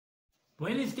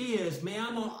Buenos días, me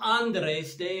llamo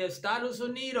Andrés de Estados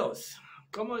Unidos.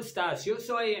 ¿Cómo estás? Yo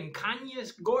soy en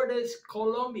Cañas Gordas,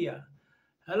 Colombia.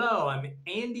 Hello, I'm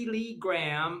Andy Lee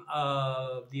Graham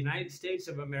of the United States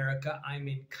of America. I'm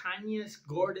in Cañas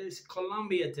Gordas,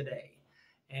 Colombia today.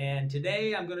 And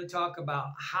today I'm going to talk about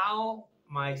how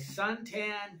my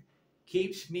suntan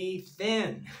keeps me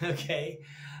thin, okay?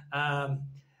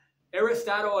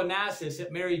 Aristotle Onassis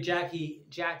that married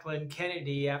Jacqueline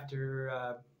Kennedy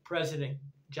after President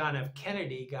John F.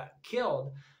 Kennedy got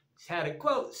killed, had a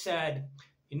quote said,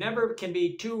 "You never can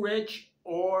be too rich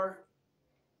or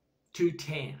too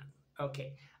tan."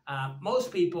 Okay, most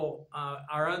people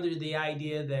are under the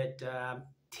idea that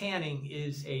tanning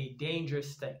is a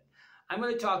dangerous thing. I'm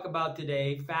going to talk about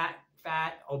today fat,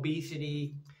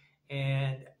 obesity,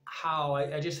 and how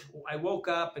I woke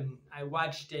up and I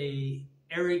watched a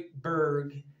Eric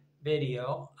Berg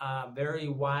video, very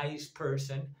wise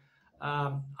person,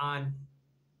 on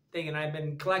thing, and I've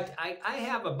been I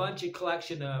have a bunch of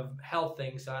collection of health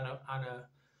things on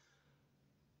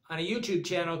a YouTube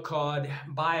channel called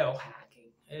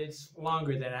Biohacking. It's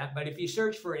longer than that, but if you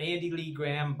search for Andy Lee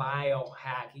Graham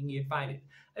Biohacking, you'd find it.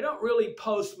 I don't really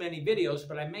post many videos,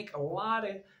 but I make a lot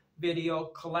of video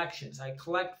collections. I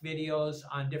collect videos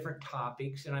on different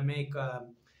topics, and I make a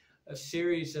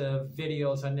series of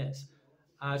videos on this.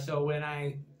 So when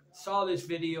I saw this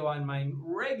video on my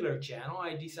regular channel,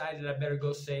 I decided I better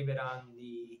go save it on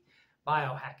the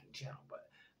Biohacking channel.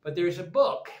 But there's a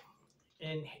book,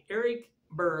 and Eric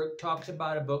Berg talks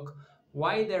about a book,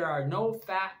 Why There Are No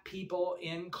Fat People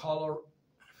in Colorado.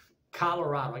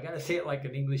 I got to say it like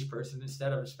an English person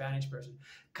instead of a Spanish person.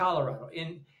 Colorado.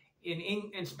 In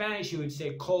Spanish, you would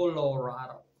say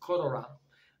Colorado.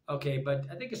 Okay, but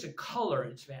I think it's a color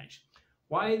in Spanish.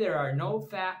 Why There Are No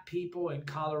Fat People in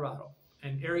Colorado.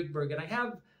 And Eric Berg. And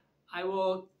I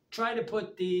will try to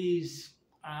put these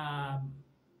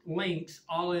links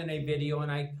all in a video,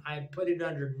 and I put it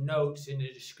under notes in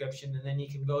the description, and then you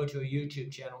can go to a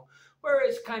YouTube channel where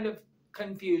it's kind of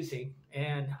confusing,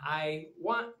 and I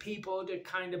want people to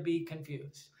kind of be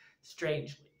confused,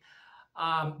 strangely.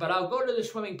 But I'll go to the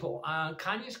swimming pool.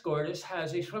 Cañas Gordas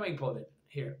has a swimming pool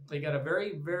here. They got a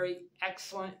very, very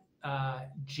excellent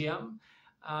gym.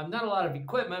 Not a lot of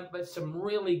equipment, but some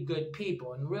really good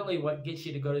people. And really what gets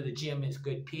you to go to the gym is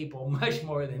good people, much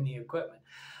more than the equipment.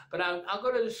 But I'll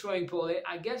go to the swimming pool.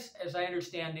 I guess, as I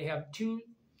understand, they have two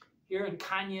here in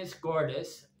Cañas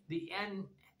Gordas. The N,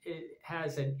 it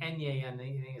has an N-Y on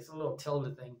it. It's a little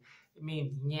tilde thing. It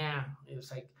means yeah. It's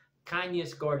like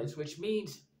Cañas Gordas, which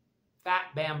means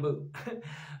fat bamboo.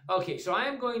 Okay, so I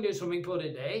am going to a swimming pool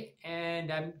today,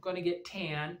 and I'm going to get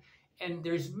tan. And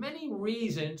there's many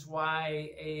reasons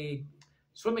why a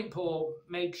swimming pool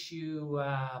makes you,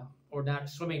 or not a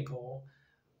swimming pool,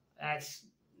 I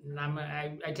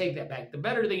take that back. The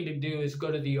better thing to do is go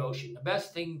to the ocean. The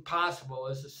best thing possible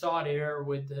is the salt air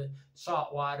with the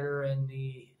salt water and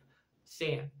the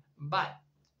sand. But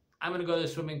I'm going to go to the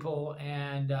swimming pool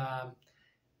and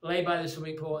lay by the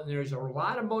swimming pool, and there's a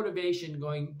lot of motivation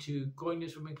going to the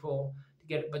swimming pool to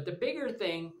get it. But the bigger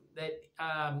thing that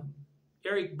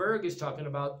Eric Berg is talking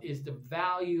about is the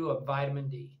value of vitamin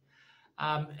D.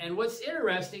 And what's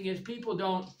interesting is people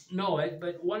don't know it,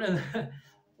 but one of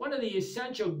the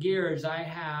essential gears I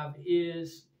have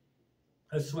is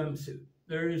a swimsuit.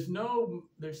 There's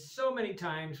so many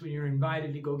times when you're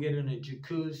invited to go get in a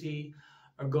jacuzzi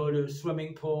or go to a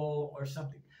swimming pool or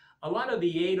something. A lot of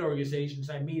the aid organizations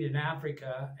I meet in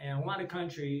Africa and a lot of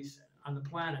countries on the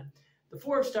planet, the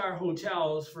 4-star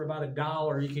hotels, for about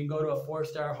 $1, you can go to a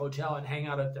 4-star hotel and hang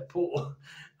out at the pool.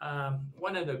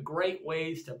 One of the great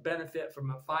ways to benefit from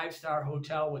a 5-star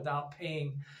hotel without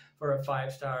paying for a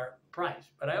 5-star price.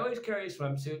 But I always carry a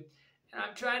swimsuit, and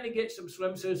I'm trying to get some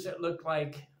swimsuits that look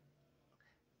like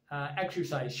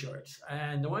exercise shorts.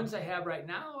 And the ones I have right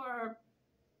now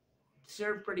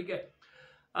serve pretty good.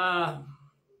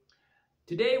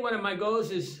 Today, one of my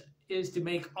goals is to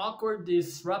make awkward,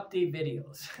 disruptive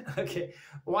videos. Okay,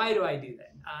 why do I do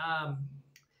that?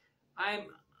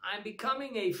 I'm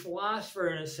becoming a philosopher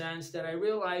in a sense that I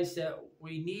realize that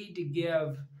we need to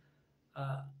give,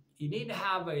 you need to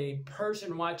have a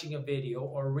person watching a video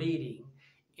or reading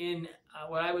in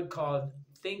what I would call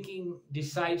thinking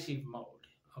decisive mode.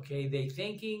 Okay, they're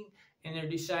thinking and they're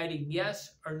deciding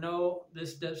yes or no,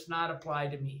 this does not apply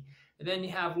to me. And then you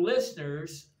have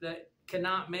listeners that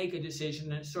cannot make a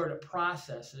decision and sort of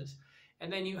processes.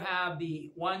 And then you have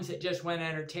the ones that just want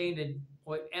entertainment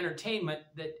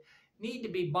that need to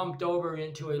be bumped over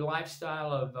into a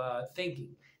lifestyle of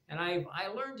thinking. And I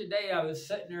learned today, I was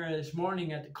sitting there this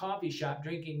morning at the coffee shop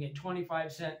drinking a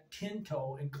 25-cent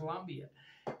Tinto in Colombia.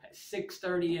 at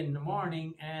 6:30 in the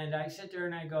morning, and I sit there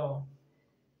and I go,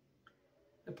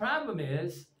 the problem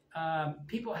is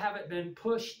people haven't been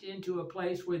pushed into a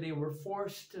place where they were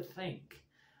forced to think,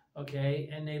 okay,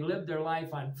 and they live their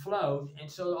life on flow,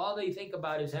 and so all they think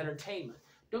about is entertainment.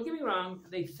 Don't get me wrong,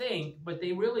 they think, but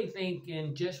they really think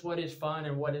in just what is fun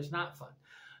and what is not fun,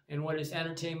 and what is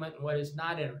entertainment and what is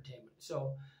not entertainment.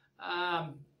 So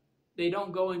they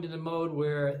don't go into the mode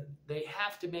where they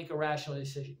have to make a rational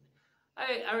decision.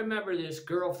 I remember this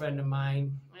girlfriend of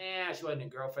mine. She wasn't a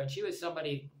girlfriend. She was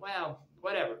somebody, well,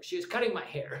 whatever. She was cutting my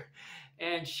hair.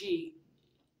 And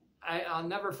I'll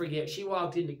never forget, she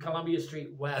walked into Columbia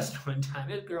Street West one time.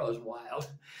 This girl is wild.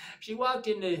 She walked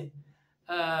into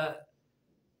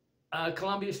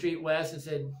Columbia Street West and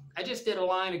said, I just did a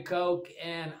line of Coke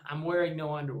and I'm wearing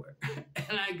no underwear.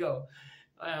 And I go,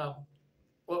 well,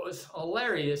 what was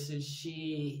hilarious is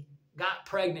she got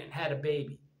pregnant and had a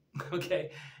baby.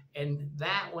 Okay. And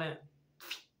that went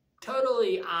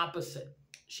totally opposite.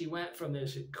 She went from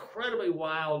this incredibly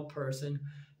wild person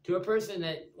to a person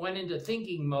that went into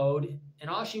thinking mode, and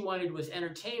all she wanted was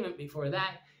entertainment before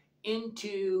that,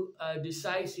 into a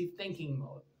decisive thinking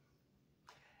mode.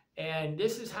 And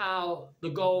this is how the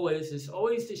goal is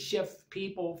always to shift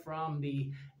people from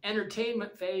the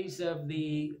entertainment phase of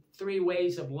the 3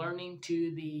 ways of learning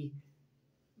to the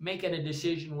making a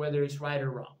decision whether it's right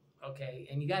or wrong. Okay,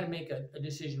 and you got to make a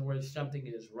decision whether something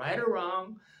is right or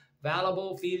wrong,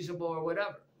 valuable, feasible, or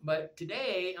whatever. But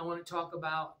today I want to talk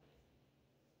about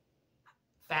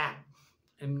fat.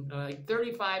 And like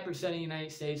 35% of the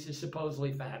United States is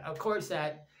supposedly fat. Of course,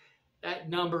 that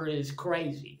number is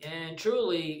crazy. And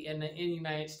truly, in the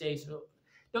United States,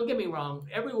 don't get me wrong,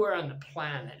 everywhere on the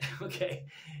planet, okay,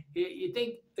 you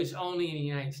think it's only in the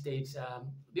United States.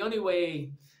 The only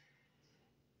way,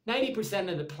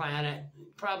 90% of the planet,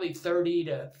 probably 30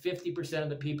 to 50% of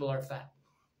the people are fat.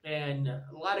 And a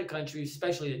lot of countries,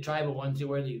 especially the tribal ones, they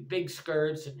wear these big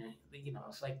skirts, and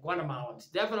it's like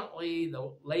Guatemalans. Definitely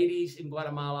the ladies in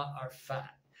Guatemala are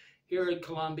fat. Here in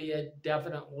Colombia,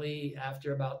 definitely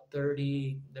after about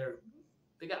 30,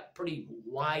 they got pretty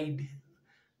wide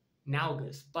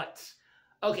nalgas, butts.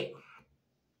 Okay.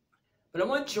 But I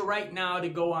want you right now to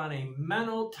go on a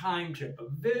mental time trip, a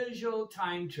visual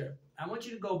time trip. I want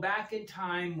you to go back in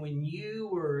time when you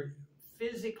were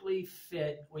physically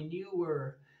fit, when you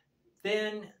were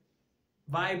thin,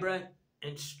 vibrant,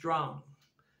 and strong.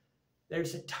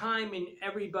 There's a time in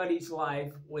everybody's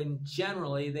life when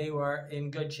generally they were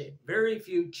in good shape. Very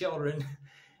few children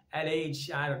at age,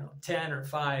 10 or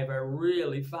 5 are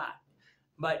really fat.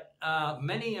 But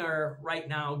many are right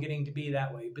now getting to be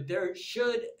that way. But there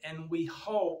should, and we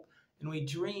hope, and we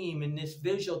dream in this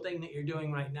visual thing that you're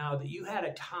doing right now, that you had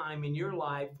a time in your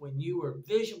life when you were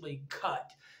visually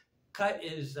cut. Cut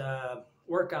is a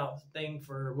workout thing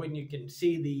for when you can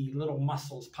see the little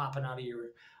muscles popping out of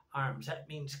your arms. That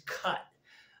means cut.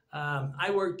 I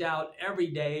worked out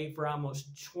every day for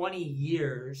almost 20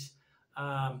 years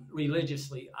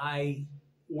religiously. I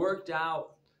worked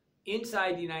out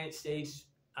inside the United States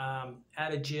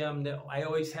at a gym that I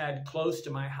always had close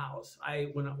to my house.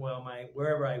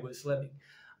 Wherever I was living,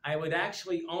 I would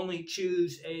actually only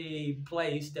choose a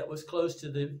place that was close to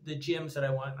the gyms that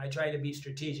I want. I tried to be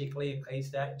strategically, in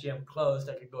case that gym closed,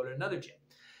 I could go to another gym.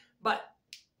 But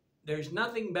there's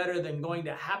nothing better than going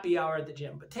to happy hour at the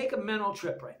gym. But take a mental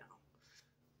trip right now.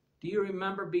 Do you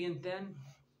remember being thin?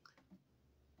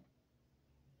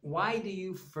 Why do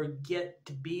you forget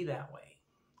to be that way?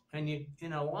 And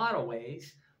in a lot of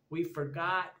ways, we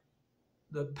forgot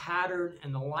the pattern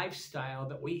and the lifestyle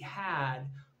that we had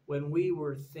when we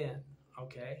were thin,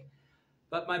 okay?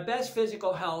 But my best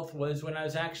physical health was when I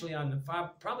was actually on the farm.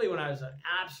 Probably when I was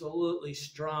absolutely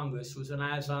strongest was when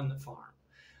I was on the farm.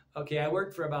 Okay, I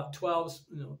worked for about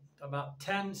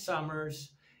 10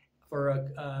 summers for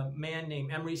a man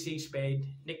named Emery C. Spade,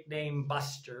 nicknamed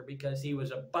Buster, because he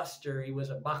was a buster, he was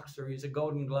a boxer, he was a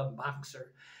Golden Glove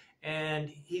boxer. And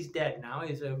he's dead now.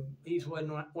 He's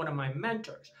one of my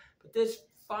mentors. But this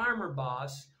farmer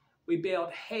boss, we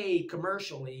baled hay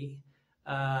commercially,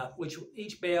 which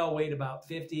each bale weighed about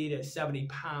 50 to 70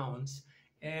 pounds.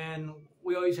 And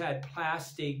we always had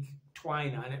plastic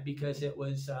twine on it because it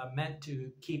was meant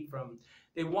to keep from,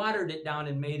 they watered it down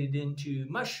and made it into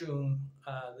mushroom,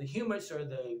 the humus or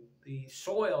the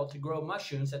soil to grow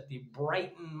mushrooms at the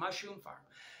Brighton Mushroom Farm.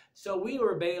 So we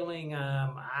were baling,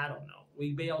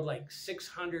 we baled like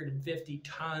 650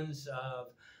 tons of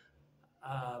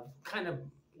kind of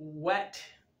wet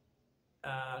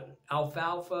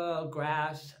alfalfa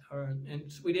grass,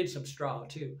 and we did some straw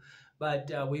too.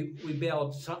 But we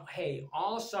baled some hay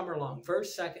all summer long,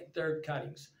 first, second, third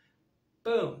cuttings.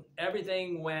 boom,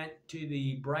 everything went to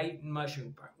the Brighton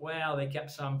mushroom farm. Well, they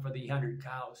kept some for the 100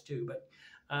 cows too, but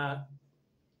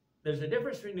there's a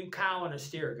difference between a cow and a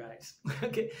steer, guys.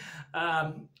 Okay,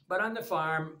 but on the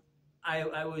farm,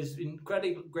 I was in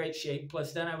incredibly great shape.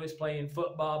 Plus, then I was playing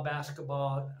football,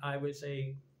 basketball. I was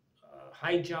a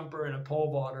high jumper and a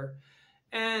pole vaulter,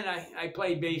 and I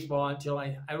played baseball until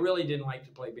I really didn't like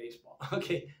to play baseball.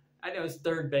 Okay, I was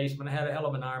third baseman. I had a hell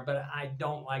of an arm, but I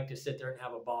don't like to sit there and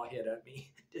have a ball hit at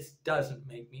me. It just doesn't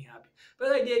make me happy.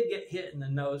 But I did get hit in the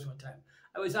nose one time.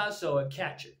 I was also a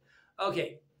catcher.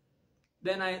 Okay.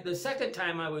 Then the second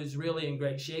time I was really in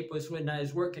great shape was when I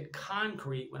was working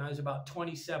concrete when I was about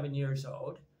 27 years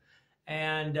old.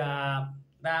 And I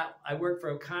worked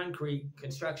for a concrete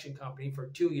construction company for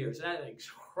 2 years. And that was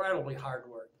incredibly hard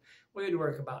work. We would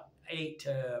work about 8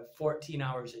 to 14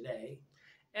 hours a day.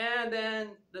 And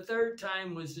then the third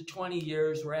time was the 20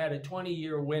 years where I had a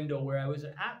 20-year window where I was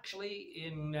actually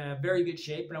in very good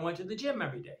shape and I went to the gym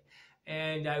every day.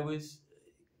 And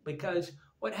because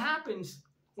what happens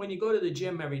when you go to the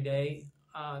gym every day,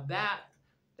 that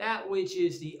which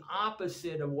is the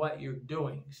opposite of what you're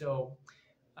doing. So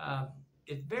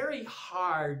it's very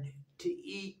hard to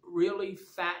eat really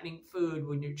fattening food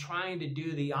when you're trying to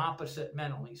do the opposite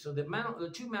mentally. So the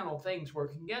two mental things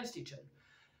work against each other.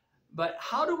 But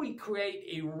how do we create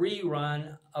a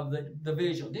rerun of the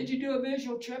visual? Did you do a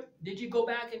visual trip? Did you go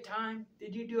back in time?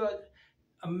 Did you do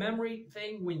a memory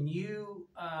thing when you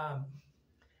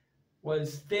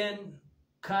was thin,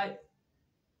 cut,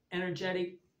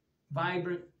 energetic,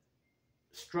 vibrant,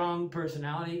 strong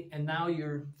personality, and now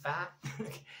you're fat?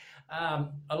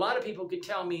 A lot of people could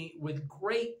tell me with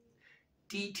great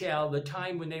detail the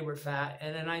time when they were fat,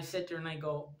 and then I sit there and I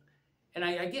go, and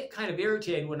I get kind of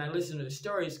irritated when I listen to the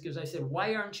stories because I said,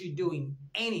 why aren't you doing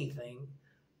anything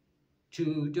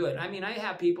to do it? I mean, I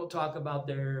have people talk about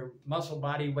their muscle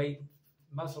body weight,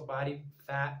 muscle body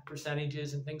fat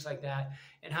percentages and things like that,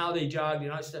 and how they jog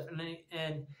and all that stuff, and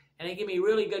they give me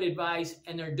really good advice,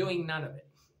 and they're doing none of it.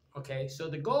 Okay, so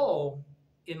the goal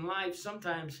in life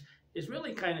sometimes is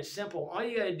really kind of simple. All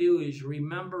you got to do is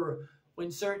remember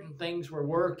when certain things were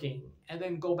working and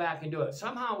then go back and do it.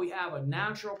 Somehow we have a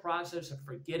natural process of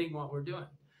forgetting what we're doing.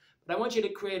 But I want you to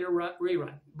create a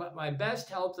rerun. But my best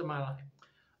health in my life.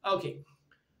 Okay,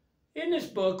 in this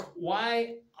book,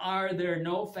 Why Are There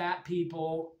No Fat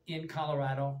People in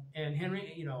Colorado? And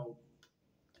Henry,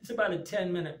 it's about a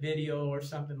 10-minute video or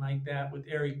something like that with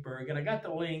Eric Berg. And I got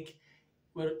the link,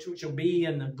 which will be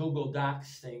in the Google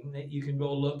Docs thing that you can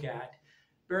go look at.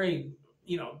 Very,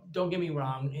 don't get me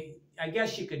wrong. I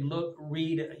guess you could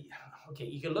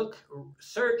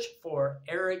search for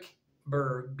Eric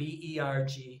Berg,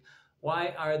 B-E-R-G,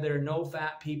 Why Are There No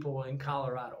Fat People in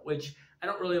Colorado? Which I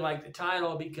don't really like the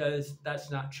title because that's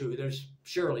not true. There's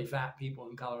surely fat people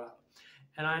in Colorado.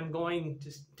 And I'm going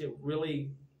to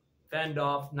really fend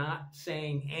off not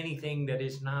saying anything that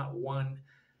is not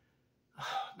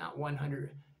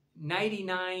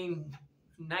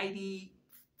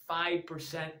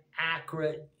 95%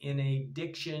 accurate in a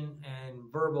diction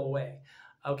and verbal way.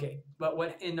 Okay, but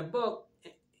what in the book,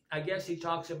 I guess he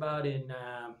talks about in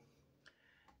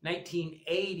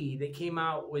 1980, they came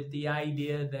out with the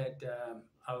idea that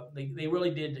they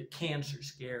really did the cancer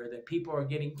scare, that people are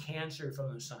getting cancer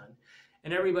from the sun,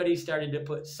 and everybody started to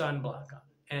put sunblock on.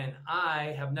 And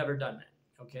I have never done that.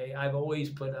 Okay, I've always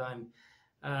put on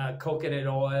coconut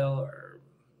oil or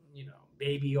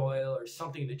baby oil or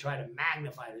something to try to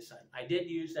magnify the sun. I did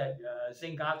use that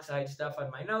zinc oxide stuff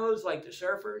on my nose like the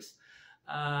surfers,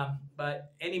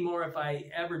 but anymore, if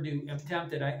I ever do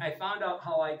attempt it, I found out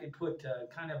how I could put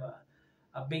kind of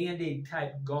a Band-Aid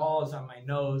type gauze on my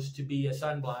nose to be a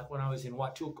sunblock when I was in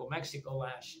Huatulco, Mexico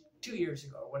 2 years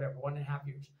ago, or whatever, 1.5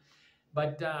 years.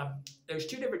 But there's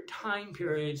two different time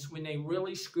periods when they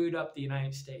really screwed up the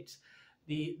United States.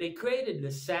 They created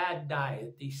the SAD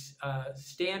diet, the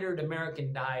standard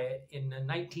American diet, in the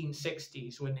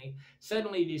 1960s when they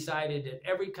suddenly decided that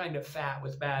every kind of fat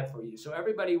was bad for you. So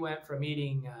everybody went from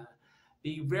eating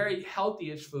the very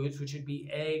healthiest foods, which would be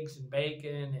eggs and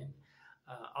bacon and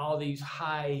all these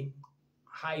high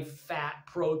fat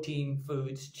protein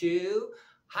foods, to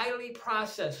highly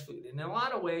processed food. And in a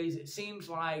lot of ways, it seems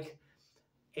like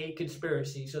a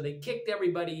conspiracy. So they kicked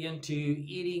everybody into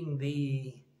eating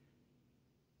the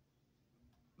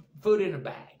food in a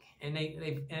bag, and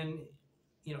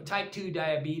type 2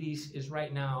 diabetes is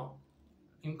right now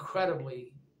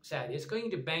incredibly sad. It's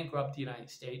going to bankrupt the United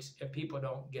States if people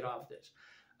don't get off this.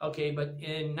 Okay, but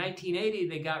in 1980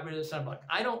 they got rid of the sunblock.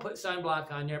 I don't put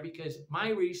sunblock on there because my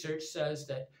research says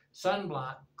that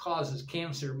sunblock causes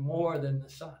cancer more than the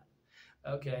sun.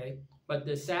 Okay, but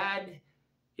the SAD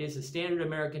is the standard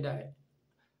American diet.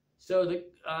 So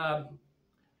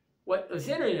what was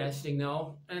interesting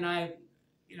though, and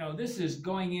this is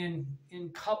going in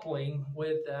coupling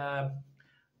with, I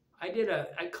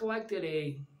collected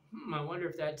I wonder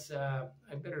if that's, I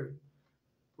better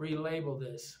relabel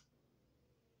this.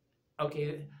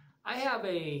 Okay, I have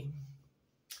a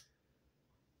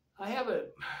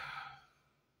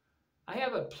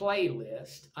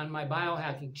playlist on my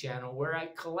biohacking channel where I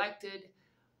collected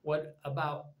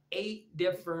about 8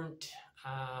 different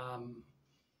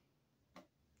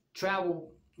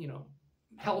travel,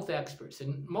 health experts,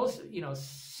 and most,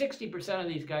 60% of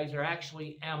these guys are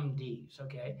actually MDs,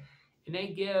 okay? And they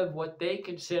give what they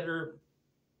consider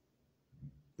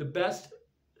the best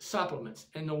supplements.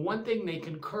 And the one thing they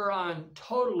concur on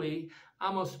totally,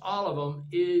 almost all of them,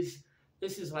 is,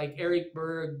 this is like Eric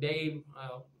Berg, Dave,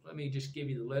 let me just give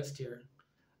you the list here.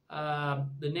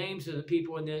 The names of the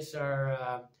people in this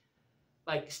are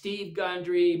like Steve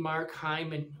Gundry, Mark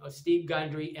Hyman, Steve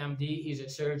Gundry, MD, he's a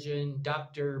surgeon.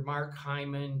 Dr. Mark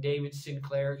Hyman, David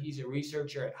Sinclair, he's a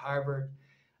researcher at Harvard,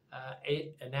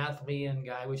 an athlean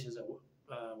guy, which is a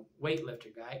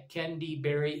weightlifter guy. Ken D.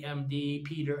 Berry, MD,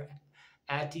 Peter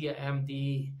Attia,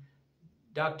 MD,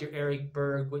 Dr. Eric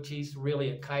Berg, which he's really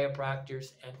a chiropractor,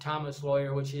 and Thomas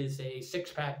Lawyer, which is a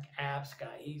six-pack abs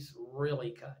guy. He's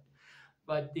really cut.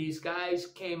 But these guys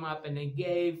came up and they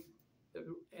gave,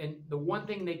 and the one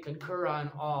thing they concur on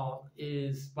all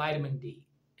is vitamin D.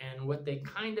 And what they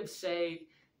kind of say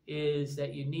is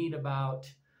that you need about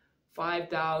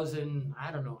 5,000,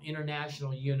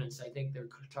 international units, I think they're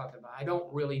talking about. I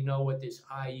don't really know what this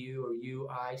IU or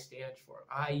UI stands for,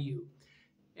 IU.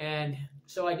 And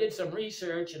so I did some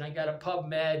research, and I got a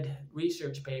PubMed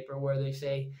research paper where they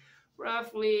say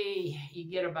roughly you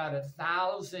get about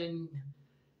 1,000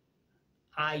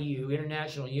 IU,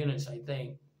 international units, I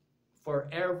think, for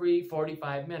every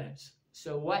 45 minutes.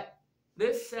 So what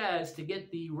this says, to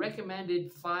get the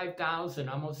recommended 5,000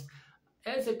 almost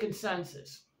as a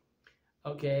consensus,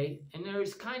 okay, and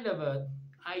there's kind of an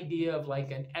idea of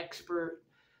like an expert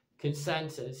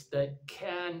consensus that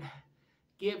can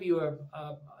give you an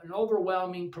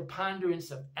overwhelming preponderance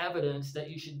of evidence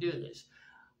that you should do this.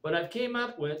 What I've came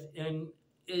up with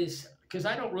is, because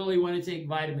I don't really want to take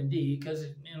vitamin D, because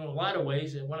in a lot of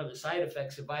ways, one of the side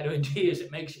effects of vitamin D is it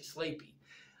makes you sleepy.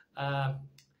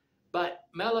 But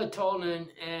melatonin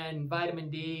and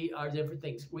vitamin D are different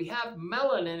things. We have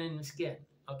melanin in the skin,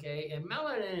 okay? And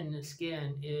melanin in the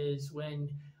skin is when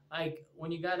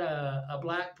you got a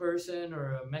black person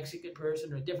or a Mexican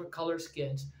person or different color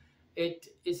skins, it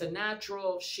is a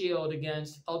natural shield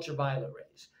against ultraviolet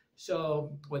rays.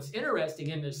 So what's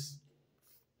interesting in this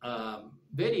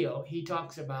video, he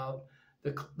talks about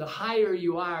the higher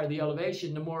you are, the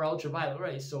elevation, the more ultraviolet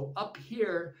rays. So up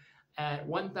here at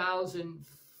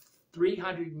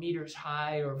 1,300 meters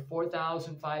high or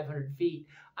 4,500 feet,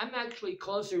 I'm actually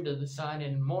closer to the sun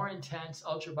and more intense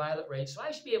ultraviolet rays. So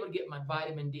I should be able to get my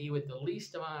vitamin D with the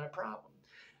least amount of problem.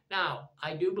 Now,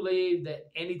 I do believe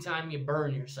that anytime you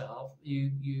burn yourself,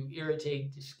 you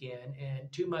irritate the skin,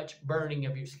 and too much burning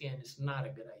of your skin is not a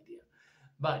good idea.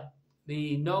 But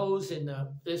the nose and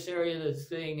this area of this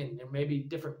thing, and there may be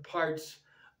different parts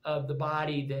of the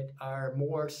body that are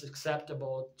more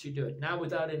susceptible to do it. Now,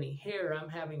 without any hair, I'm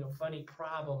having a funny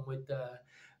problem with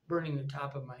burning the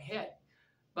top of my head.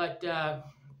 But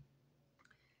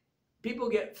people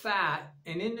get fat,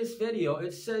 and in this video,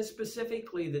 it says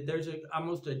specifically that there's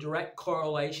almost a direct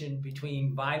correlation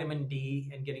between vitamin D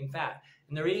and getting fat.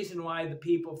 And the reason why the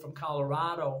people from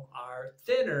Colorado are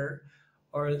thinner,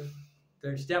 or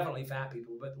there's definitely fat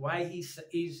people, but why his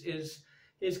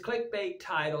clickbait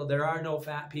title, "There are no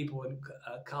fat people in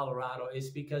Colorado,"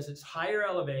 is because it's higher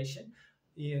elevation.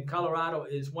 Colorado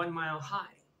is 1 mile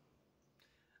high.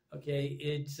 Okay,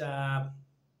 it's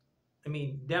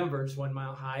Denver's 1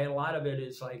 mile high. A lot of it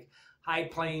is like high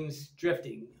plains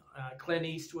drifting. Clint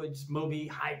Eastwood's movie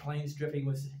High Plains Drifting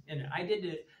was in it. I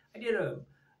did a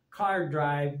car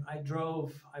drive. I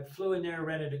flew in there,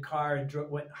 rented a car, and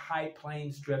went high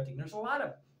plains drifting. There's a lot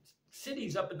of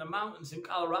cities up in the mountains in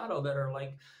Colorado that are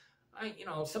like,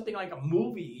 something like a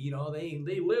movie.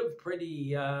 They live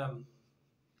pretty, I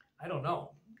don't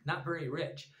know, not very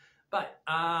rich, but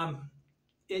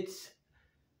it's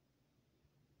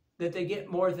that they get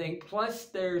more things. Plus,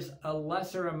 there's a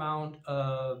lesser amount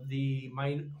of the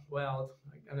I'm not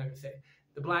gonna say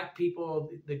the black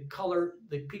people, the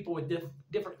people with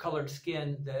different colored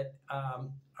skin that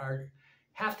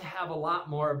have to have a lot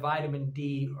more vitamin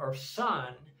D or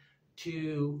sun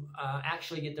to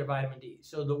actually get their vitamin D.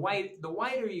 So the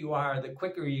whiter you are, the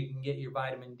quicker you can get your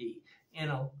vitamin D.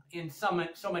 in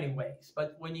so many ways.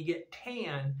 But when you get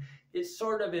tan, it's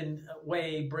sort of in a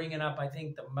way bringing up, I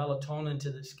think, the melatonin to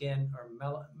the skin, or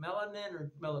melanin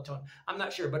or melatonin. I'm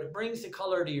not sure, but it brings the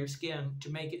color to your skin to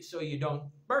make it so you don't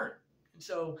burn. And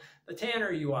so the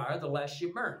tanner you are, the less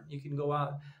you burn. You can go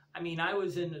out. I mean, I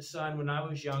was in the sun when I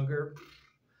was younger,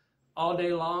 all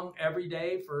day long, every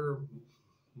day for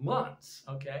months,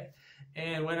 okay?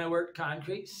 And when I worked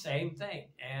concrete, same thing.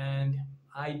 And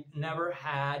I never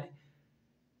had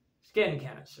skin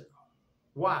cancer.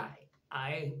 Why?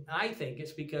 I think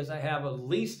it's because I have the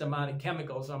least amount of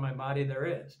chemicals on my body there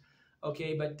is.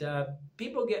 Okay, but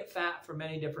people get fat for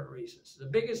many different reasons. The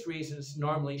biggest reason is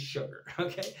normally sugar,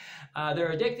 okay?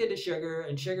 They're addicted to sugar,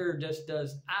 and sugar just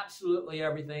does absolutely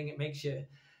everything. It makes you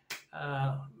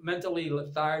mentally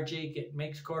lethargic. It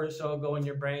makes cortisol go in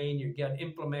your brain. You get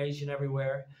inflammation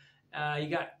everywhere.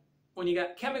 When you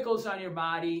got chemicals on your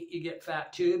body, you get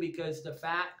fat too, because the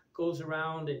fat goes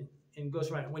around and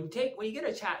goes around. When you get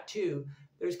a tattoo,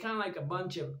 there's kind of like a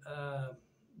bunch of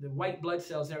the white blood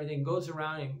cells and everything goes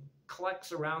around and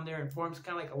collects around there and forms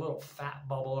kind of like a little fat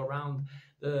bubble around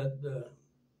the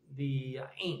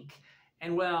ink.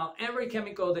 And well, every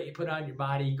chemical that you put on your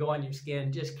body, go on your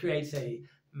skin, just creates a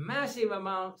massive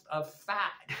amount of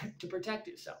fat to protect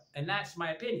itself. And that's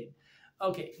my opinion.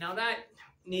 Okay, now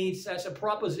that's a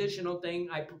propositional thing.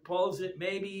 I propose that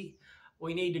maybe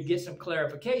we need to get some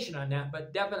clarification on that,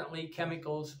 but definitely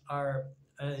chemicals are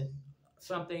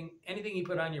anything you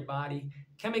put on your body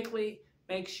chemically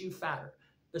makes you fatter.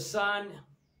 The sun,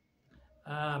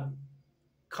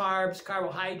 carbs,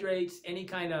 carbohydrates, any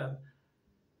kind of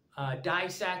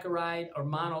disaccharide or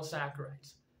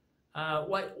monosaccharides.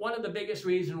 One of the biggest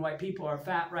reasons why people are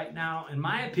fat right now, in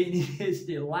my opinion, is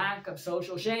the lack of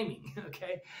social shaming.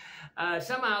 Okay,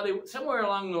 somewhere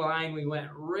along the line we went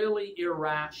really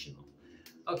irrational.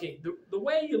 Okay, the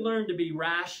way you learn to be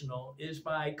rational is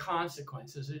by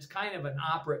consequences. It's kind of an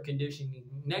operant conditioning,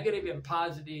 negative and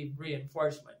positive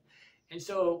reinforcement. And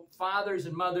so fathers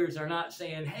and mothers are not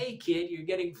saying, "Hey kid, you're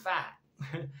getting fat,"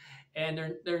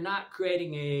 and they're not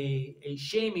creating a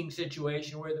shaming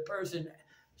situation where the person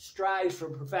strives for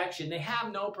perfection. They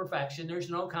have no perfection. There's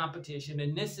no competition,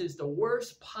 and this is the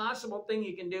worst possible thing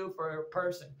you can do for a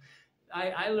person.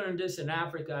 I learned this in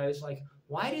Africa. I was like,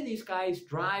 why do these guys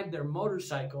drive their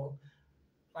motorcycle?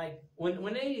 Like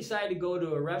when they decide to go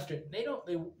to a restaurant,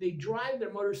 they drive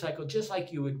their motorcycle just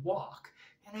like you would walk.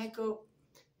 And I go,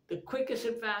 the quickest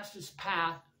and fastest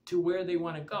path to where they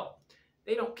want to go.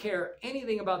 They don't care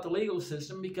anything about the legal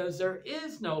system because there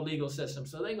is no legal system.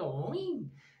 So they go, wing.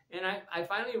 And I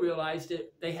finally realized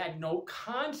that they had no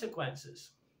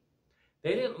consequences.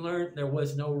 They didn't learn, there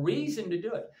was no reason to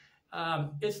do it.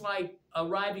 It's like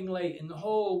arriving late. In the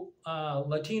whole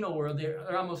Latino world,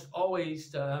 they're almost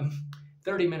always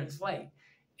 30 minutes late.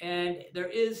 And there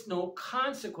is no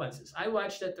consequences. I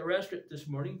watched at the restaurant this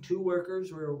morning, 2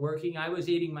 workers were working. I was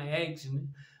eating my eggs, and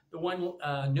the one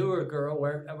newer girl,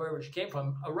 wherever she came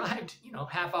from, arrived,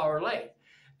 half hour late.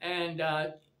 And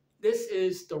this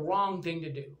is the wrong thing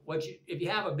to do. If you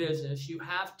have a business, you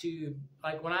have to,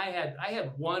 like when I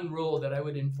had one rule that I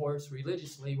would enforce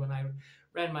religiously when I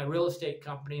ran my real estate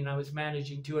company and I was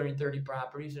managing 230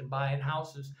 properties and buying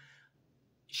houses.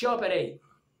 Show up at 8.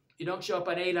 You don't show up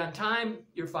at 8 on time,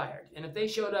 you're fired. And if they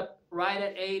showed up right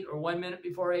at 8 or 1 minute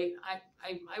before 8,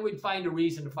 I would find a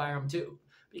reason to fire them too,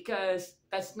 because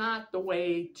that's not the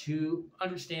way to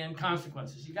understand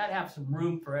consequences. You got to have some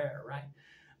room for error, right?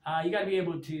 You got to be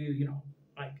able to,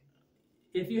 like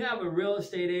if you have a real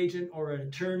estate agent or an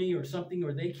attorney or something,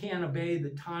 or they can't obey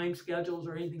the time schedules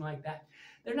or anything like that,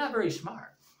 they're not very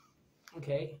smart.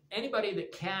 Okay, anybody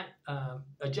that can't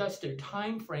adjust their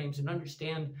time frames and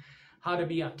understand how to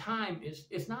be on time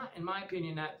is not, in my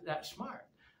opinion, that smart.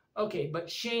 Okay, but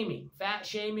shaming, fat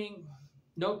shaming,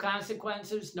 no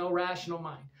consequences, no rational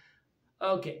mind.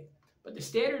 Okay, but the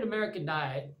standard American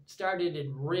diet started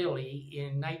in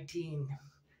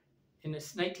the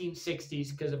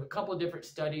 1960s because of a couple of different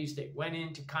studies that went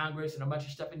into Congress and a bunch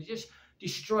of stuff, and it just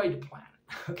destroyed the planet.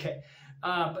 Okay,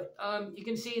 but you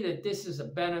can see that this is a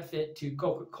benefit to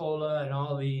Coca-Cola and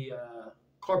all the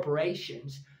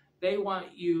corporations. They want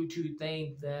you to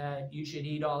think that you should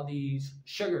eat all these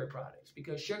sugar products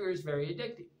because sugar is very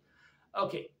addictive.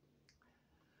 Okay.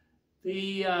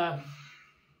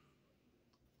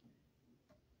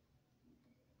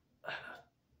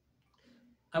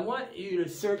 I want you to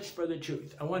search for the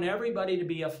truth. I want everybody to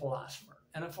be a philosopher.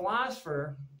 And a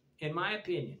philosopher, in my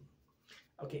opinion,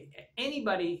 okay,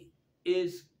 anybody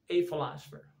is a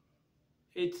philosopher.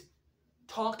 It's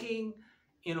talking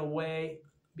in a way,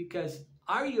 because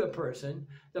are you a person?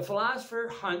 The philosopher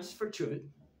hunts for truth.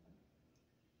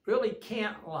 really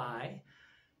can't lie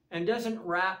and doesn't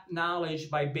wrap knowledge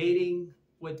by baiting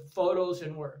with photos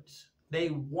and words. They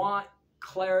want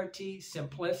clarity,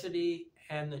 simplicity,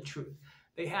 and the truth.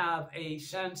 They have a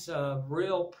sense of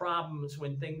real problems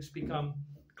when things become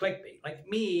clickbait. Like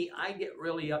me, I get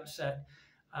really upset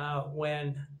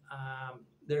when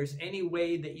there's any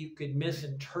way that you could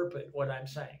misinterpret what I'm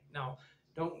saying. Now,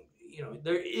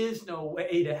 there is no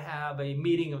way to have a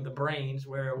meeting of the brains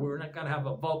where we're not going to have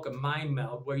a Vulcan mind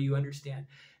meld where you understand.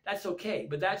 That's okay,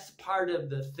 but that's part of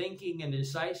the thinking and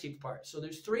decisive part. So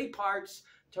there's 3 parts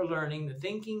to learning: the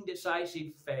thinking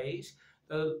decisive phase,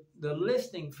 the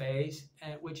listening phase,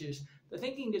 which is the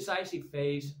thinking decisive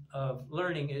phase of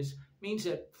learning means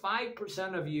that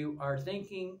 5% of you are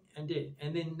thinking and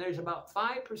then there's about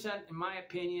 5%, in my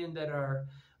opinion, that are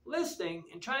listening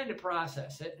and trying to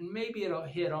process it, and maybe it'll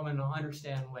hit them and they'll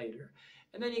understand later.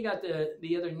 And then you got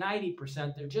the other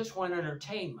 90% that just want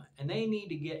entertainment, and they need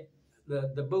to get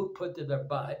the boot put to their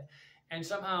butt and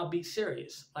somehow be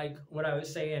serious. Like what I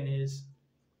was saying is,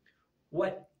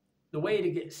 the way to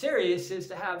get serious is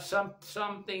to have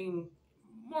something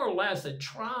more or less a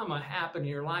trauma happen in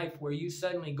your life where you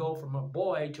suddenly go from a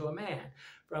boy to a man,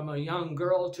 from a young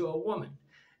girl to a woman.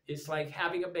 It's like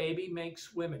having a baby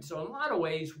makes women. So in a lot of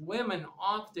ways, women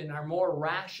often are more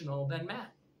rational than men.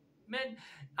 Men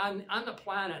on the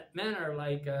planet, men are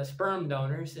like sperm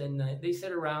donors, and they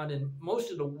sit around, and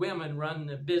most of the women run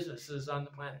the businesses on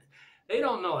the planet. They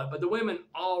don't know it, but the women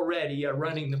already are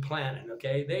running the planet,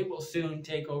 okay? They will soon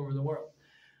take over the world.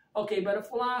 Okay, but a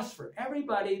philosopher,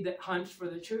 everybody that hunts for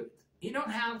the truth. You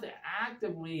don't have to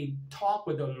actively talk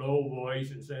with a low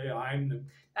voice and say,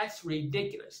 that's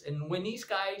ridiculous. And when these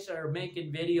guys are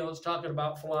making videos talking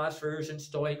about philosophers and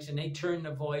stoics, and they turn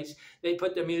the voice, they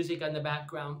put the music on the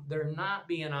background, they're not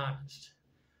being honest.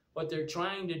 What they're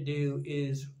trying to do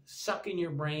is suck in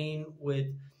your brain with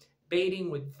baiting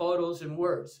with photos and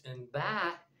words, and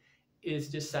that is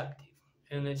deceptive.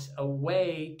 And it's a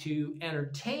way to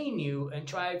entertain you and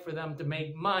try for them to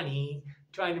make money,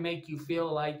 trying to make you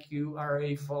feel like you are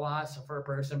a philosopher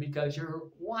person because you're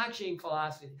watching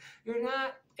philosophy. You're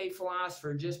not a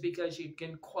philosopher just because you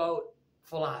can quote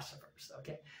philosophers,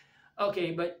 okay?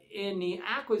 Okay, but in the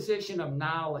acquisition of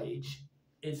knowledge,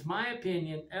 it's my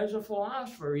opinion, as a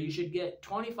philosopher, you should get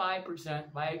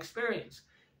 25% by experience.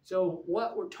 So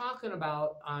what we're talking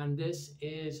about on this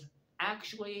is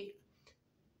actually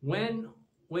when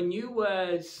you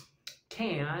was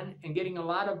tan and getting a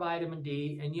lot of vitamin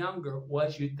D and younger,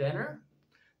 was you thinner?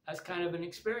 That's kind of an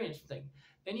experience thing.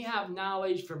 Then you have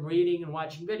knowledge from reading and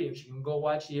watching videos. You can go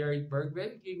watch the Eric Berg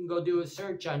video. You can go do a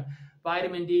search on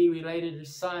vitamin D related to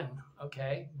sun,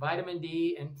 okay? Vitamin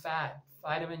D and fat,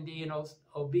 vitamin D and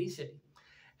obesity.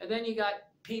 And then you got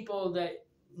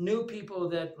new people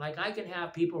that, like I can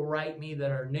have people write me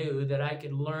that are new that I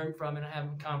can learn from and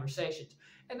have conversations.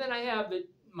 And then I have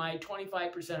my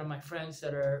 25% of my friends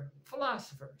that are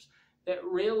philosophers that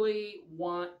really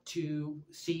want to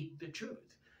seek the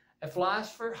truth. A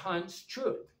philosopher hunts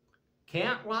truth,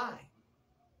 can't lie.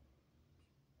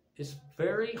 It's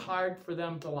very hard for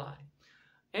them to lie.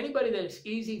 Anybody that's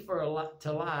easy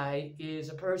to lie is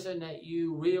a person that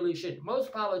you really should.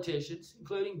 Most politicians,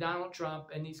 including Donald Trump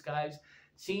and these guys,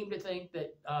 seem to think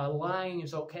that lying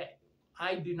is okay.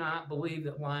 I do not believe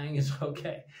that lying is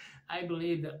okay. I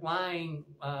believe that lying,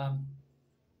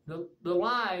 the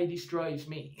lie destroys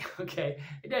me, okay?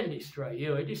 It doesn't destroy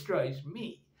you, it destroys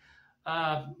me.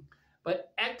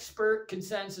 But expert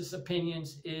consensus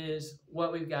opinions is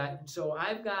what we've got. So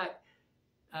I've got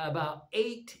about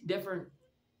 8 different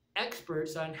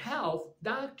experts on health,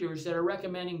 doctors that are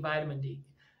recommending vitamin D.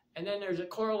 And then there's a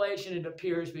correlation, it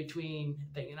appears, between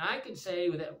things. And I can say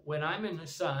that when I'm in the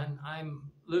sun,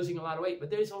 I'm losing a lot of weight. But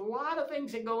there's a lot of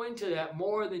things that go into that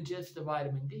more than just the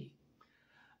vitamin D.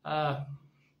 An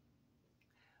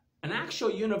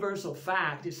actual universal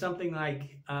fact is something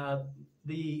like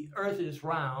the earth is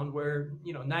round, where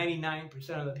 99%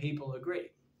 of the people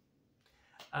agree.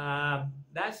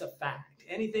 That's a fact.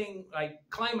 Anything like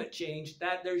climate change,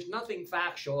 that there's nothing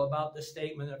factual about the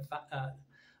statement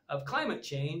of climate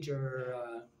change or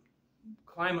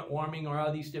climate warming or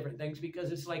all these different things,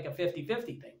 because it's like a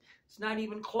 50-50 thing. It's not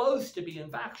even close to being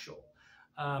factual.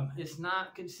 It's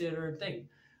not considered a thing.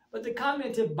 But the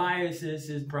cognitive biases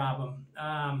is a problem.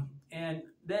 And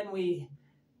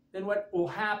then what will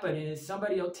happen is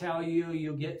somebody will tell you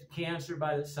you'll get cancer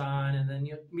by the sun, and then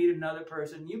you'll meet another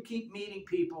person. You keep meeting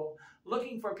people,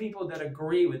 looking for people that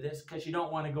agree with this because you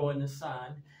don't want to go in the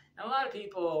sun. And a lot of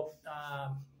people,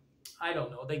 I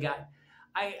don't know,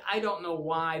 I don't know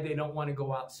why they don't want to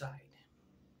go outside.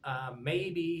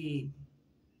 Maybe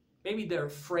maybe they're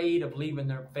afraid of leaving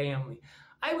their family.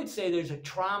 I would say there's a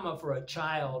trauma for a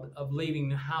child of leaving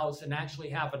the house and actually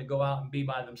having to go out and be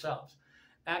by themselves.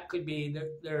 That could be,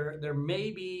 there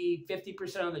may be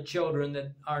 50% of the children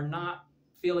that are not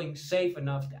feeling safe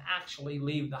enough to actually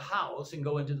leave the house and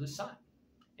go into the sun.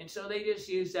 And so they just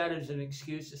use that as an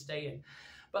excuse to stay in.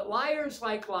 But liars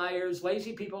like liars,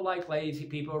 lazy people like lazy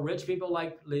people, rich people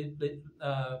like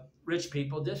rich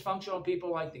people, dysfunctional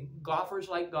people like golfers,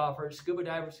 scuba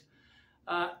divers.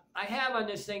 I have on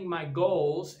this thing my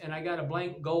goals, and I got a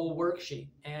blank goal worksheet.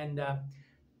 And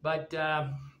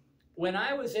when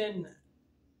I was in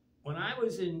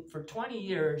for 20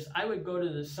 years, I would go to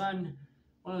the sun,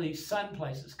 one of these sun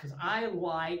places, because I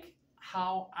like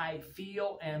how I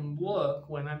feel and look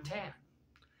when I'm tan.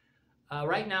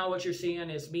 Right now, what you're seeing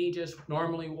is me just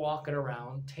normally walking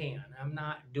around tan. I'm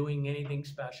not doing anything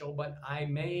special, but I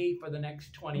may, for the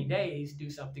next 20 days, do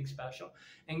something special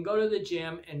and go to the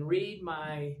gym and read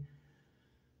my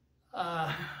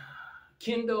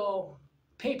Kindle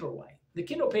Paperwhite. The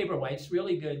Kindle Paperwhite's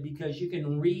really good because you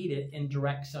can read it in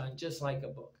direct sun, just like a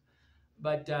book.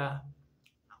 But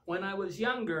when I was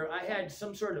younger, I had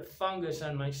some sort of fungus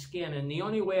on my skin, and the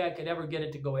only way I could ever get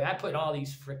it to go away, I put all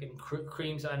these freaking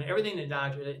creams on, everything the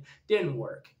doctor, it didn't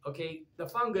work, okay? The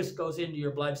fungus goes into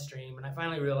your bloodstream, and I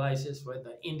finally realized this with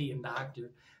the Indian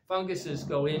doctor. Funguses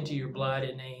go into your blood,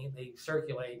 and they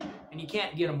circulate, and you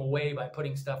can't get them away by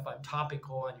putting stuff on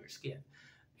topical on your skin,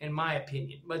 in my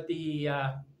opinion. But the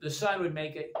sun would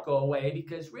make it go away,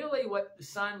 because really what the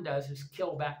sun does is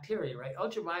kill bacteria, right?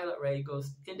 Ultraviolet ray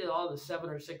goes into all the 6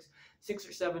 or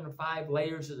 7 or 5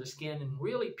 layers of the skin and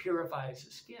really purifies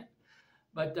the skin.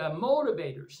 But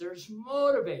motivators, there's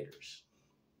motivators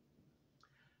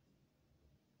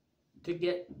to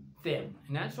get thin.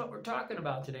 And that's what we're talking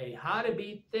about today, how to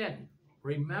be thin.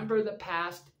 Remember the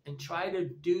past and try to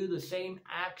do the same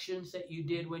actions that you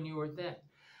did when you were thin.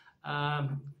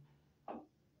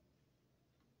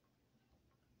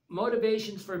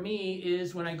 Motivations for me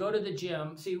is when I go to the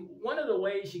gym. See, one of the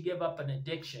ways you give up an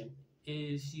addiction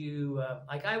is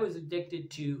like I was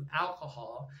addicted to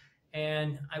alcohol,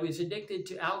 and I was addicted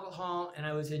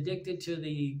to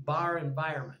the bar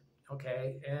environment,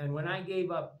 okay? And when I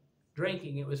gave up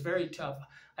drinking, it was very tough.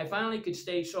 I finally could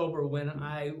stay sober when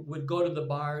I would go to the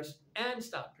bars and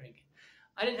stop drinking.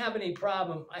 I didn't have any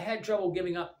problem. I had trouble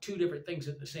giving up 2 different things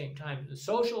at the same time, the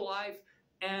social life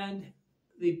and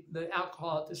the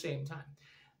alcohol at the same time.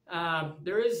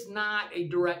 There is not a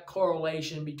direct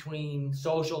correlation between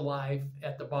social life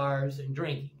at the bars and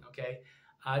drinking, okay?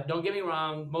 Don't get me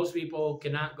wrong, most people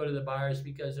cannot go to the bars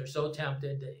because they're so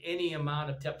tempted to any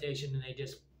amount of temptation and they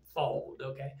just fold,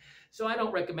 okay? So I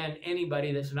don't recommend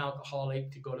anybody that's an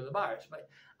alcoholic to go to the bars, but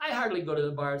I hardly go to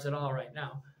the bars at all right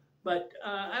now. But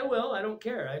I will, I don't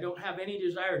care. I don't have any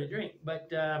desire to drink.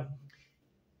 But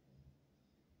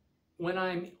when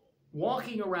I'm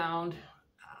walking around,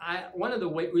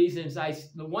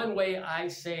 the one way I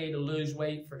say to lose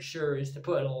weight for sure is to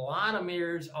put a lot of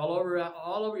mirrors all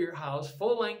over your house,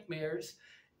 full-length mirrors,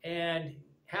 and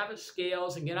have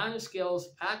scales and get on the scales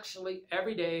actually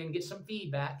every day and get some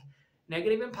feedback.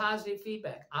 Negative and positive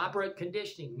feedback, operant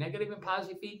conditioning, negative and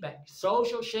positive feedback,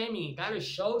 social shaming. You got to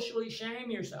socially shame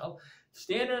yourself.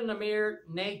 Stand in the mirror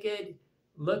naked,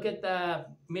 look at the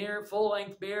mirror,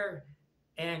 full-length mirror,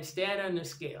 and stand on the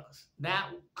scales.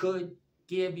 That could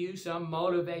give you some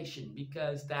motivation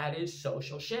because that is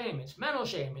social shame. It's mental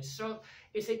shame.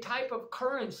 It's a type of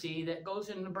currency that goes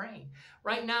in the brain.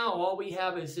 Right now, all we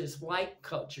have is this like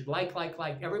culture, like.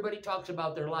 Everybody talks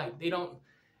about their like. They don't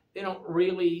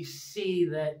really see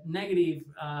that negative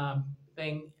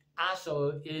thing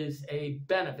also is a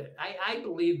benefit. I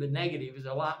believe the negative is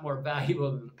a lot more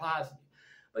valuable than the positive.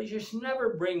 But you just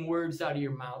never bring words out of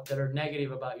your mouth that are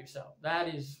negative about yourself. That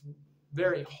is a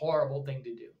very horrible thing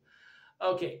to do.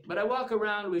 Okay, but I walk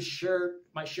around with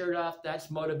my shirt off.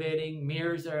 That's motivating.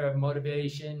 Mirrors are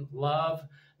motivation. Love,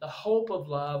 the hope of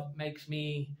love makes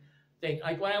me think.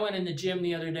 Like when I went in the gym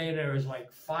the other day, there was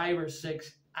like 5 or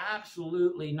 6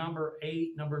 absolutely number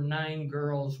 8, number 9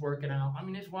 girls working out. I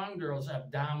mean, this one girl's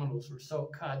abdominals were so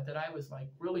cut that I was like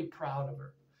really proud of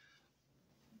her.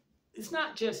 It's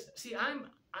not just, see,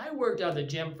 I worked out of the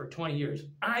gym for 20 years.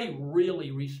 I really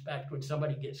respect when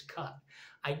somebody gets cut.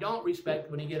 I don't respect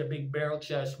when you get a big barrel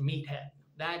chest meathead.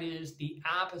 That is the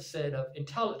opposite of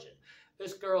intelligent.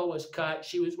 This girl was cut.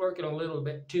 She was working a little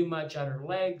bit too much on her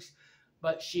legs,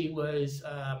 but she was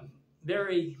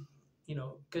very,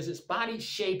 because it's body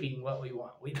shaping what we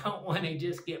want. We don't want to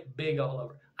just get big all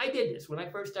over. I did this. When I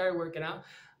first started working out,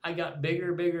 I got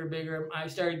bigger. I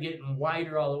started getting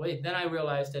wider all the way. Then I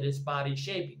realized that it's body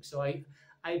shaping. So I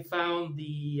I found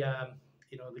the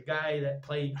the guy that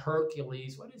played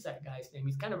Hercules. What is that guy's name?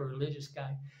 He's kind of a religious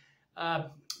guy.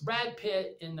 Brad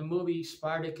Pitt in the movie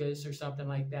Spartacus or something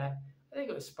like that. I think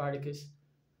it was Spartacus.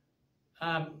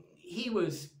 He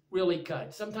was really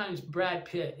cut. Sometimes Brad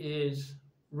Pitt is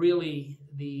really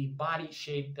the body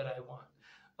shape that I want.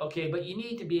 Okay, but you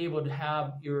need to be able to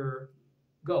have your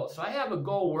goals. So I have a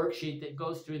goal worksheet that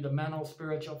goes through the mental,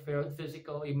 spiritual,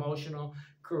 physical, emotional,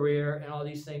 career, and all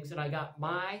these things. And I got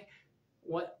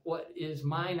what is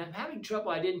mine. I'm having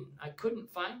trouble. I couldn't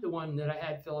find the one that I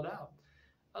had filled out.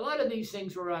 A lot of these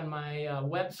things were on my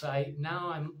website.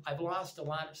 Now I've lost a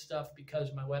lot of stuff because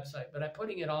of my website, but I'm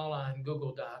putting it all on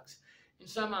Google Docs. And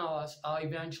somehow I'll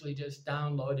eventually just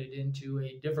download it into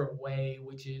a different way,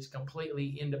 which is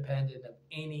completely independent of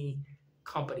any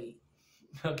company.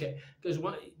 Okay, because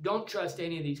don't trust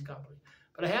any of these companies.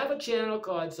 But I have a channel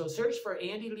called, so search for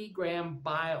Andy Lee Graham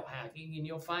Biohacking, and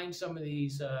you'll find some of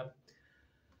these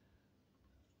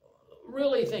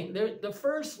really think. The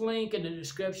first link in the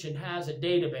description has a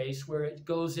database where it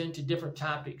goes into different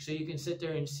topics. So you can sit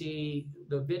there and see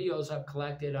the videos I've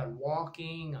collected on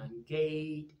walking, on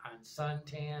gait, on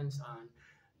suntans, on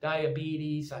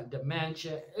diabetes, on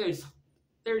dementia.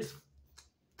 There's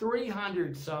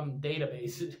 300 some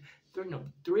databases.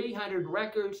 300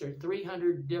 records or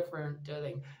 300 different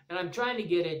things. And I'm trying to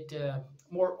get it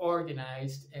more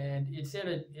organized, and it's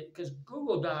in because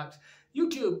Google Docs,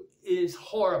 YouTube is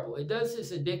horrible. It does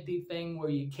this addictive thing where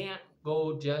you can't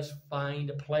go just find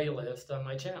a playlist on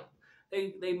my channel.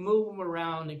 They move them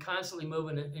around and constantly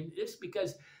moving it, and it's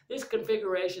because this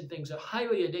configuration thing is a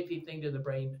highly addictive thing to the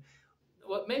brain.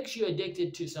 What makes you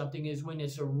addicted to something is when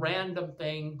it's a random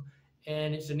thing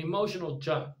and it's an emotional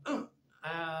jump.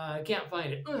 I can't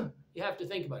find it. You have to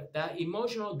think about it. That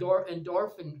emotional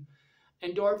endorphin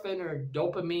or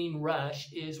dopamine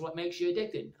rush is what makes you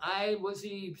addicted. I was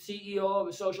the CEO of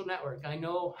a social network. I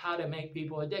know how to make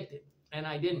people addicted, and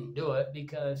I didn't do it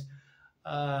because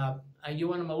you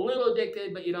want them a little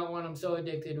addicted, but you don't want them so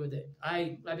addicted with it.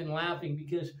 I've been laughing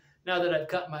because now that I've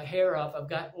cut my hair off, I've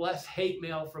got less hate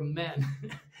mail from men.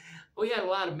 We had a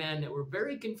lot of men that were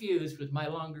very confused with my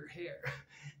longer hair.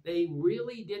 They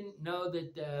really didn't know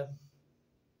that,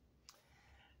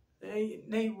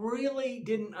 they really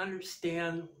didn't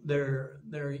understand their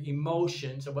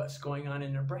emotions of what's going on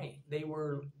in their brain. They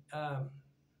were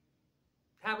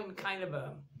having kind of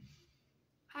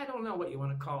I don't know what you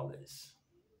want to call this.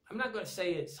 I'm not going to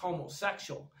say it's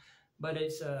homosexual, but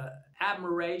it's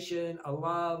admiration, a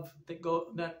love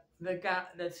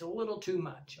that's a little too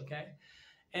much, okay?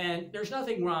 And there's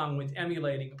nothing wrong with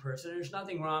emulating a person. There's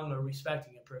nothing wrong with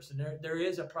respecting a person. There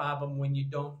is a problem when you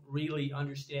don't really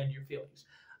understand your feelings.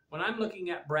 When I'm looking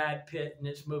at Brad Pitt in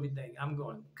this movie thing, I'm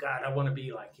going, God, I want to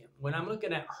be like him. When I'm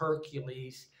looking at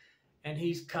Hercules, and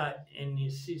he's cut, and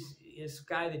this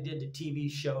guy that did the TV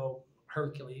show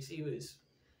Hercules,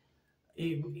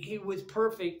 he was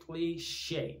perfectly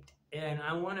shaped, and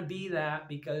I want to be that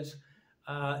because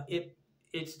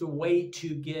it's the way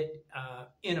to get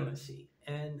intimacy.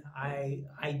 And I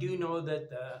do know that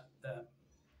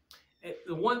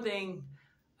the one thing,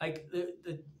 like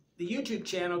the YouTube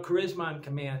channel Charisma on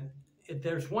Command, if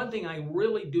there's one thing I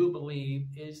really do believe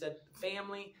is that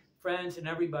family, friends, and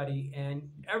everybody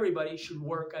should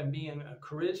work on being a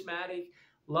charismatic,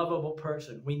 lovable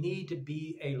person. We need to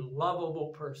be a lovable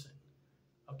person.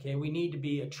 Okay, we need to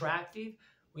be attractive.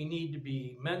 We need to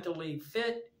be mentally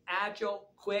fit, agile,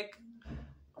 quick.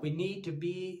 We need to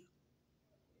be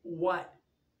what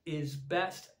is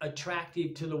best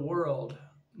attractive to the world.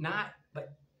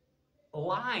 But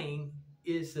lying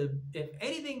is if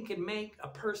anything can make a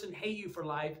person hate you for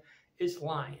life, it's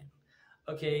lying.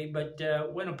 Okay, but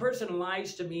when a person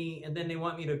lies to me and then they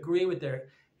want me to agree with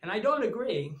and I don't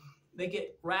agree, they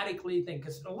get radically thin,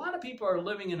 because a lot of people are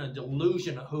living in a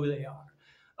delusion of who they are.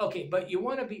 Okay, but you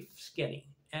want to be skinny.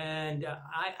 And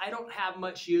I don't have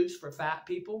much use for fat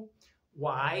people.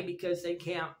 Why? Because they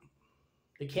can't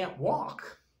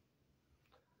walk.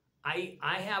 I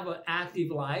have an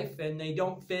active life, and they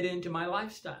don't fit into my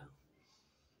lifestyle.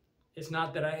 It's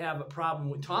not that I have a problem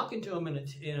with talking to them in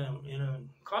a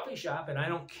coffee shop, and I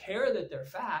don't care that they're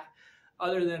fat,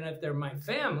 other than if they're my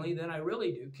family, then I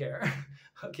really do care.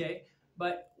 Okay,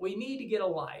 but we need to get a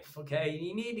life. Okay,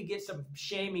 you need to get some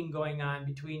shaming going on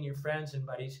between your friends and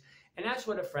buddies, and that's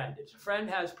what a friend is. A friend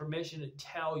has permission to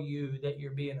tell you that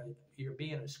you're being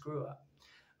a screw up.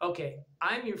 Okay,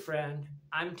 I'm your friend.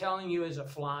 I'm telling you as a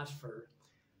philosopher,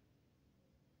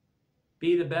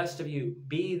 be the best of you.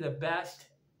 Be the best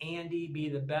Andy, be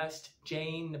the best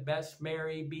Jane, the best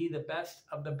Mary, be the best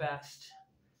of the best.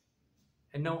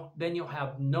 And then you'll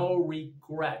have no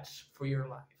regrets for your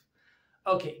life.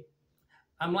 Okay,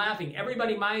 I'm laughing.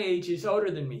 Everybody my age is older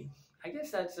than me. I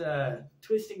guess that's a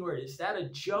twisting word. Is that a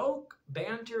joke?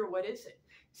 Banter? What is it?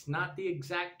 It's not the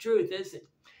exact truth, is it?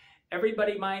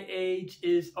 Everybody my age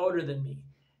is older than me.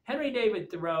 Henry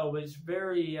David Thoreau was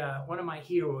very, one of my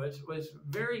heroes, was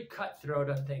very cutthroat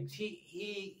on things.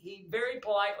 He very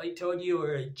politely told you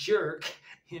were a jerk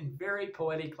in very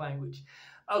poetic language.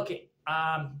 Okay,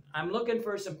 I'm looking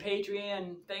for some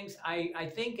Patreon things. I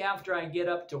think after I get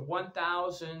up to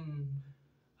 $1,200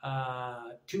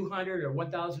 or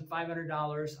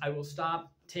 $1,500, I will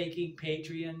stop taking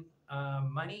Patreon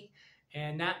money,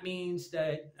 and that means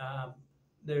that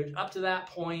there's up to that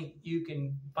point you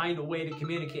can find a way to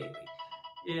communicate with me.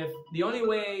 If the only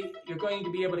way you're going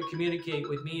to be able to communicate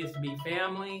with me is to be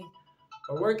family,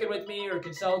 or working with me, or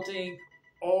consulting,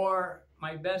 or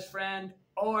my best friend,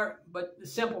 but the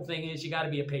simple thing is you got to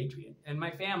be a Patreon, and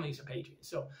my family's a Patreon.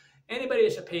 So anybody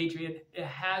that's a Patreon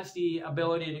has the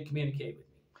ability to communicate with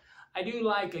me. I do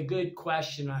like a good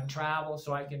question on travel,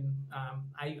 so I can,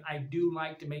 I do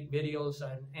like to make videos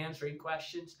on answering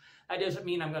questions. That doesn't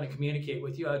mean I'm going to communicate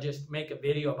with you. I'll just make a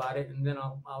video about it, and then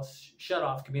I'll shut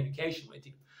off communication with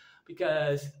you,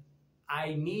 because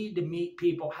I need to meet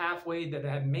people halfway that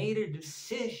have made a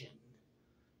decision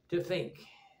to think.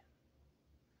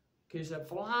 Because a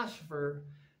philosopher,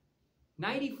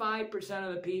 95%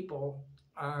 of the people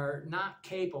are not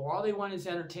capable. All they want is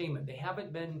entertainment. They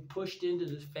haven't been pushed into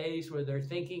this phase where they're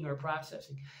thinking or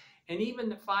processing. And even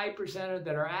the 5%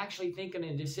 that are actually thinking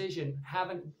a decision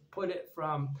haven't put it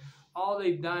from, all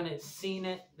they've done is seen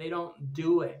it. They don't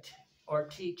do it or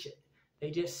teach it.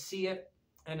 They just see it,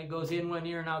 and it goes in one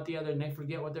ear and out the other, and they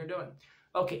forget what they're doing.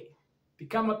 Okay,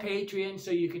 become a Patreon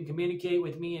so you can communicate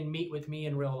with me and meet with me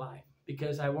in real life,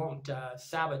 because I won't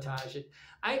sabotage it.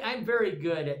 I'm very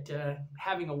good at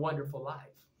having a wonderful life.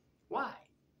 Why?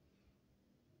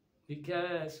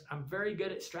 Because I'm very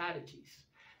good at strategies.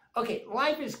 Okay,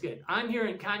 life is good. I'm here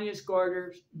in Cañas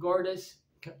Gordas,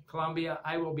 Colombia.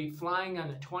 I will be flying on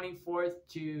the 24th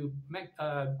to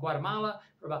Guatemala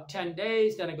for about 10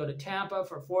 days. Then I go to Tampa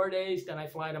for 4 days. Then I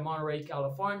fly to Monterey,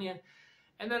 California.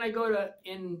 And then I go to,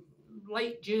 in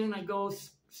late June, I go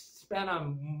spend a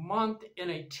month in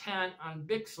a tent on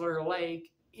Bixler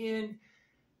Lake in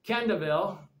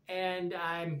Kendallville, and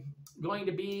I'm going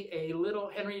to be a little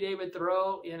Henry David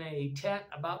Thoreau in a tent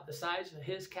about the size of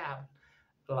his cabin.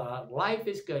 Life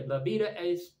is good. La vida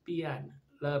es bien.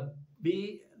 La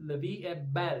vie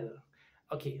est belle.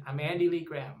 Okay, I'm Andy Lee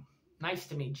Graham. Nice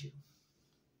to meet you.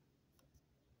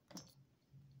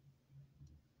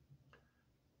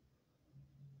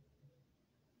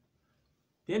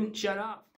 Didn't shut off.